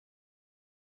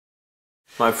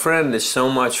My friend is so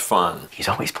much fun. He's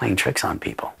always playing tricks on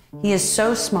people. He is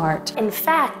so smart. In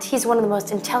fact, he's one of the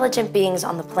most intelligent beings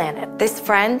on the planet. This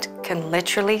friend can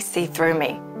literally see through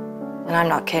me. And I'm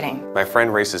not kidding. My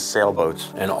friend races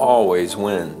sailboats. And always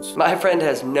wins. My friend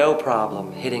has no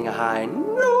problem hitting a high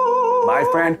no. My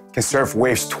friend can surf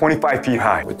waves 25 feet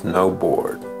high. With no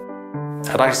board.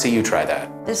 I'd like to see you try that.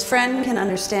 This friend can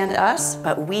understand us,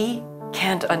 But we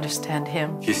can't understand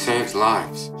him. He saves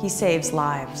lives. he saves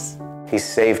lives. He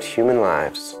saved human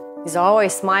lives. He's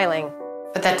always smiling.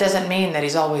 But that doesn't mean that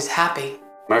he's always happy.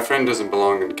 My friend doesn't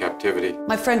belong in captivity.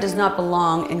 My friend does not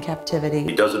belong in captivity.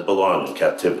 He doesn't belong in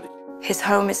captivity. His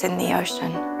home is in the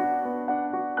ocean.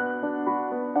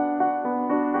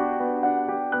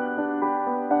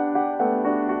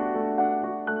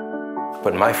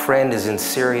 But my friend is in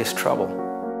serious trouble.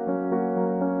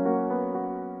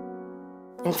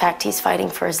 In fact, he's fighting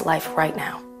for his life right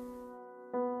now.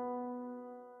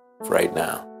 Right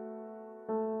now.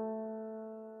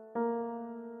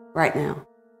 Right now.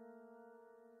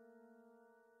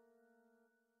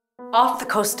 Off the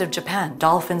coast of Japan,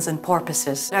 dolphins and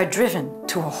porpoises are driven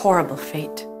to a horrible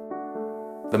fate.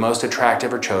 The most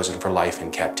attractive are chosen for life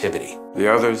in captivity.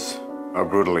 The others are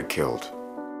brutally killed.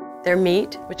 Their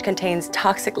meat, which contains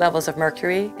toxic levels of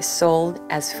mercury, is sold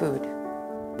as food.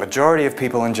 Majority of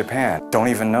people in Japan don't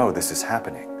even know this is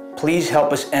happening. Please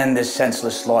help us end this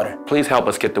senseless slaughter. Please help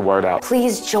us get the word out.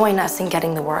 Please join us in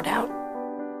getting the word out.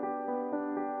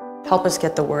 Help us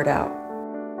get the word out.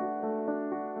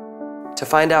 To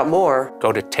find out more,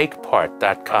 Go to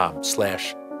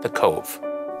takepart.com/the Cove.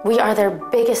 We are their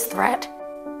biggest threat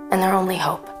and their only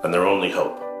hope. And their only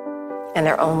hope. And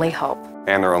their only hope.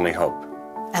 And their only hope.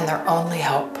 And their only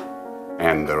hope.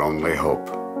 And their only hope.